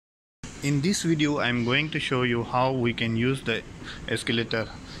In this video I am going to show you how we can use the escalator.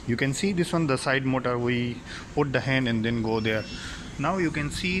 You can see this one, the side motor, we put the hand and then go there. Now you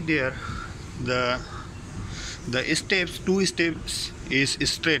can see there the steps, two steps is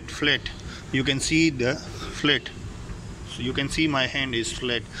straight, flat. You can see the flat. So you can see my hand is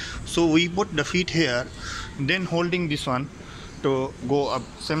flat. So we put the feet here, then holding this one to go up,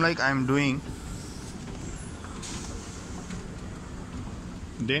 same like I am doing.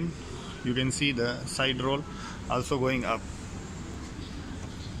 Then you can see the side roll also going up.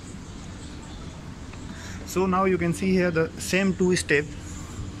 So now you can see here the same two step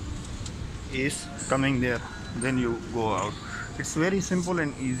is coming there, then you go out. It's very simple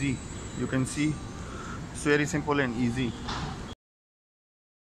and easy. You can see it's very simple and easy.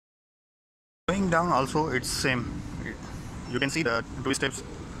 Going down also it's same. You can see the two steps.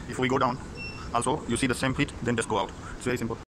 If we go down also you see the same feet, then just go out. It's very simple.